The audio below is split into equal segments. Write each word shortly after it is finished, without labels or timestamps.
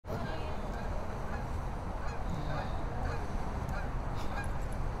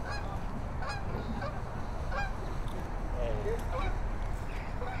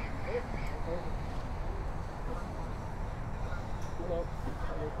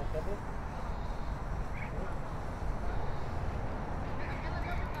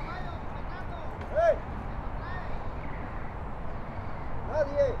¡Hey!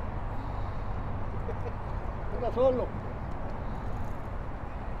 ¡Nadie! ¡Anda solo!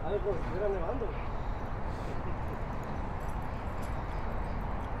 A ver, como si estuviera nevando.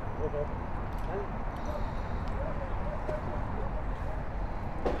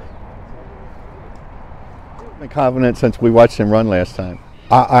 I'm confident since we watched him run last time.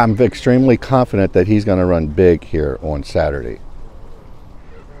 I'm extremely confident that he's going to run big here on Saturday.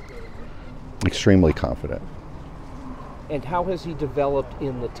 Extremely confident. And how has he developed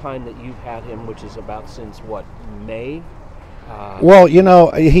in the time that you've had him, which is about since what, May? Well, you know,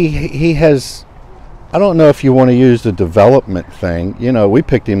 he has. I don't know if you want to use the development thing. You know, we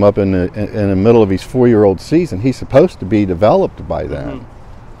picked him up in the middle of his 4-year-old season. He's supposed to be developed by then.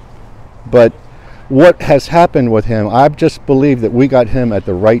 Mm-hmm. But what has happened with him, I just believe that we got him at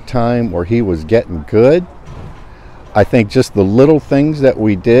the right time where he was getting good. I think just the little things that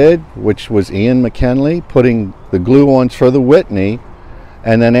we did, which was Ian McKinley putting the glue-ons for the Whitney,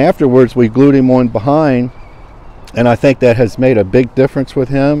 and then afterwards we glued him on behind, and I think that has made a big difference with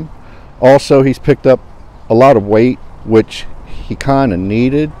him. Also, he's picked up a lot of weight, which he kind of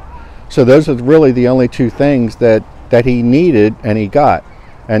needed. So those are really the only two things that he needed and he got.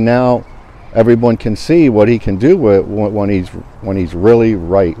 And now everyone can see what he can do with when he's really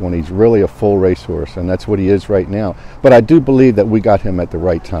right, when he's really a full racehorse, and that's what he is right now. But I do believe that we got him at the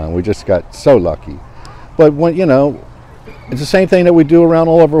right time. We just got so lucky. But when, you know, it's the same thing that we do around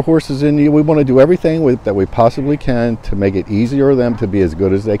all of our horses. We want to do everything that we possibly can to make it easier for them to be as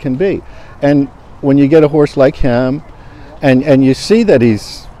good as they can be. And when you get a horse like him, and you see that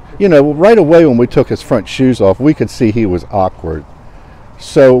he's, you know, right away when we took his front shoes off, we could see he was awkward.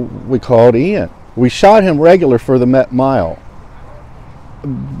 So we called Ian. We shot him regular for the Met Mile.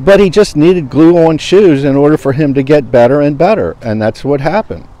 But he just needed glue-on shoes in order for him to get better and better. And that's what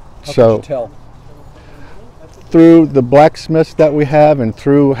happened. How could you tell? Through the blacksmiths that we have and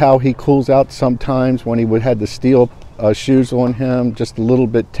through how he cools out sometimes when he would have the steel shoes on him, just a little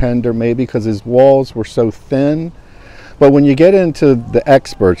bit tender maybe because his walls were so thin. But when you get into the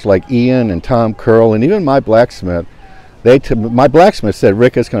experts like Ian and Tom Curl and even my blacksmith, my blacksmith said,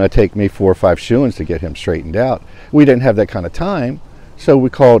 Rick, it's going to take me 4 or 5 shoeings to get him straightened out. We didn't have that kind of time, so we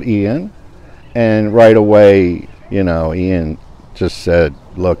called Ian, and right away, you know, Ian just said,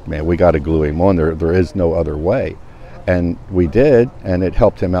 look, man, we got to glue him on. There is no other way. And we did, and it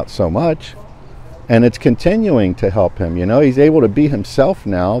helped him out so much. And it's continuing to help him. You know, he's able to be himself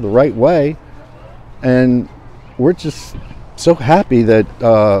now the right way. And we're just so happy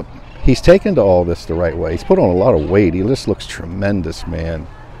that he's taken to all this the right way. He's put on a lot of weight. He just looks tremendous, man.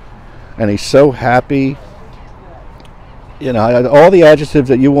 And he's so happy. You know, all the adjectives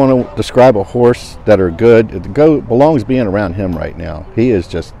that you want to describe a horse that are good, it belongs being around him right now. He is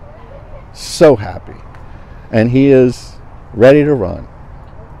just so happy. And he is ready to run.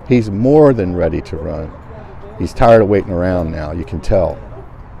 He's more than ready to run. He's tired of waiting around now, you can tell.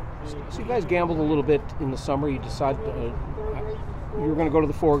 So you guys gambled a little bit in the summer. You decided you were going to go to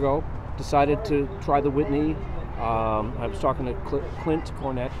the Forego, decided to try the Whitney. I was talking to Clint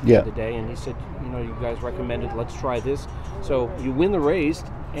Cornett the other day, and he said, you know, you guys recommended, let's try this. So you win the race,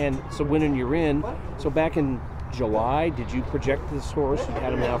 and so winning you're in. So back in July, did you project this horse? You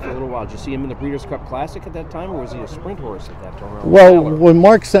had him now for a little while. Did you see him in the Breeders' Cup Classic at that time, or was he a sprint horse at that time? Well, when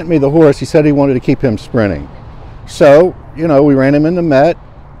Mark sent me the horse, he said he wanted to keep him sprinting. So, you know, we ran him in the Met.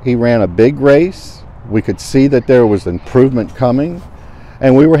 He ran a big race. We could see that there was improvement coming.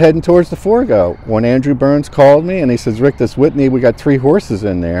 And we were heading towards the Forego when Andrew Burns called me and he says, Rick, this Whitney, we got 3 horses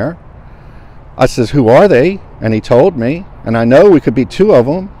in there. I says, who are they? And he told me, and I know we could beat 2 of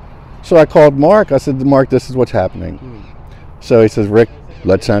them. So I called Mark. I said, Mark, this is what's happening. So he says, Rick,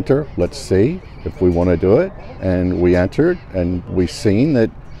 let's enter. Let's see if we want to do it. And we entered, and we seen that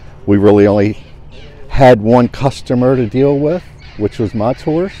we really only had one customer to deal with, which was Mott's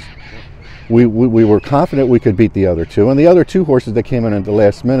horse. We were confident we could beat the other 2. And the other 2 horses that came in at the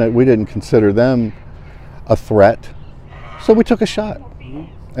last minute, we didn't consider them a threat. So we took a shot,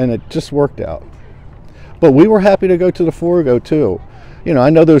 and it just worked out. But we were happy to go to the Forego too. You know, I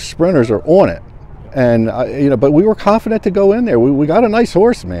know those sprinters are on it. And, you know, but we were confident to go in there. We got a nice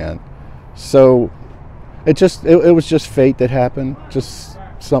horse, man. So it was just fate that happened. Just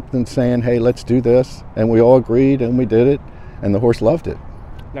something saying, hey, let's do this. And we all agreed, and we did it. And the horse loved it.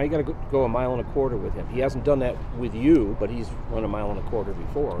 Now you got to go 1.25 miles with him. He hasn't done that with you, but he's run 1.25 miles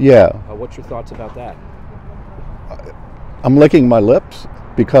before. Yeah. What's your thoughts about that? I'm licking my lips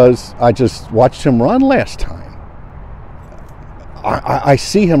because I just watched him run last time. I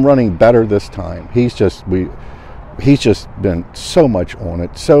see him running better this time. He's just been so much on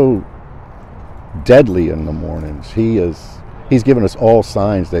it, so deadly in the mornings. He's given us all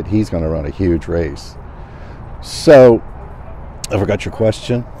signs that he's going to run a huge race. So, I forgot your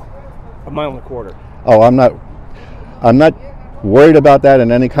question. 1.25 miles. Oh, I'm not worried about that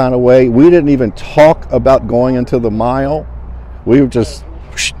in any kind of way. We didn't even talk about going into the mile. We were just,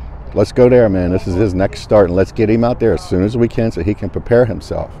 let's go there, man. This is his next start, and let's get him out there as soon as we can so he can prepare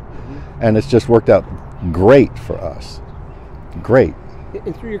himself. And it's just worked out great for us. Great.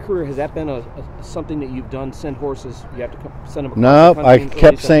 And through your career, has that been something that you've done? Send horses? You have to send them across No, the I country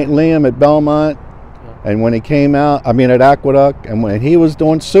kept St. Liam at Belmont, and when he came out, at Aqueduct, and when he was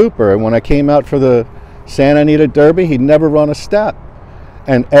doing super, and when I came out for the Santa Anita Derby, he'd never run a step.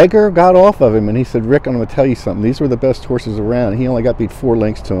 And Edgar got off of him, and he said, Rick, I'm going to tell you something. These were the best horses around. He only got beat 4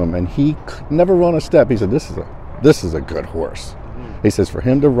 lengths to him, and he never run a step. He said, this is a good horse. He says, for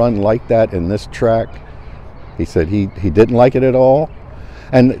him to run like that in this track, he said he didn't like it at all.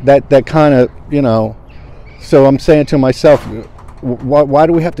 And that kind of, so I'm saying to myself, why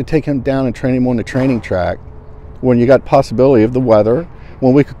do we have to take him down and train him on the training track when you got possibility of the weather,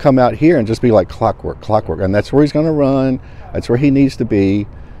 when we could come out here and just be like clockwork. And that's where he's going to run. That's where he needs to be.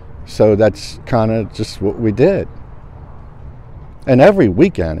 So that's kind of just what we did. And every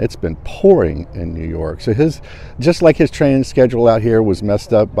weekend it's been pouring in New York. So just like his training schedule out here was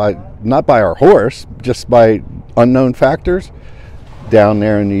messed up not by our horse, just by unknown factors. Down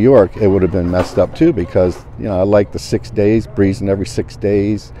there in New York, it would have been messed up too, because I like the 6 days, breezing every 6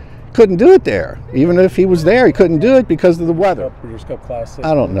 days. Couldn't do it there. Even if he was there, he couldn't do it because of the weather. Breeders' Cup Classic.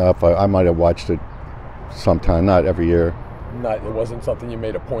 I don't know if I might have watched it sometime, not every year. It wasn't something you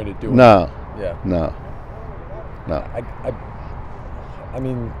made a point of doing. No. Yeah. No. I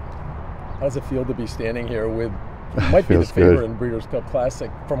mean, how does it feel to be standing here with might be the favorite in Breeders' Cup Classic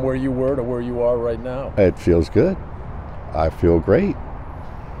from where you were to where you are right now? It feels good. I feel great.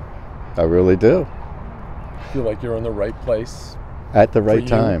 I really do. Feel like you're in the right place at the right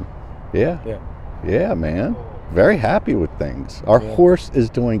time. Yeah, man. Very happy with things. Our horse is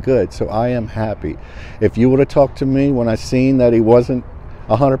doing good, so I am happy. If you would have talked to me when I seen that he wasn't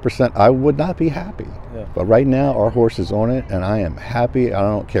 100%, I would not be happy. But right now, our horse is on it, and I am happy. I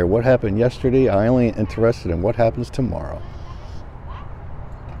don't care what happened yesterday. I only am interested in what happens tomorrow.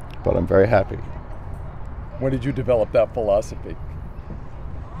 But I'm very happy. When did you develop that philosophy?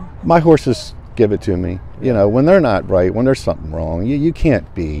 My horses give it to me. When they're not right, when there's something wrong, you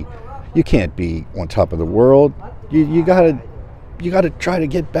can't be on top of the world. You gotta try to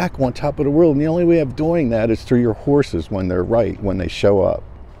get back on top of the world, and the only way of doing that is through your horses when they're right, when they show up.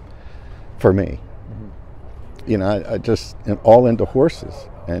 For me, I just am all into horses,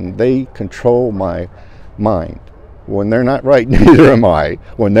 and they control my mind. When they're not right, neither am I.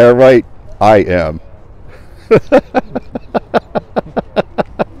 When they're right, I am.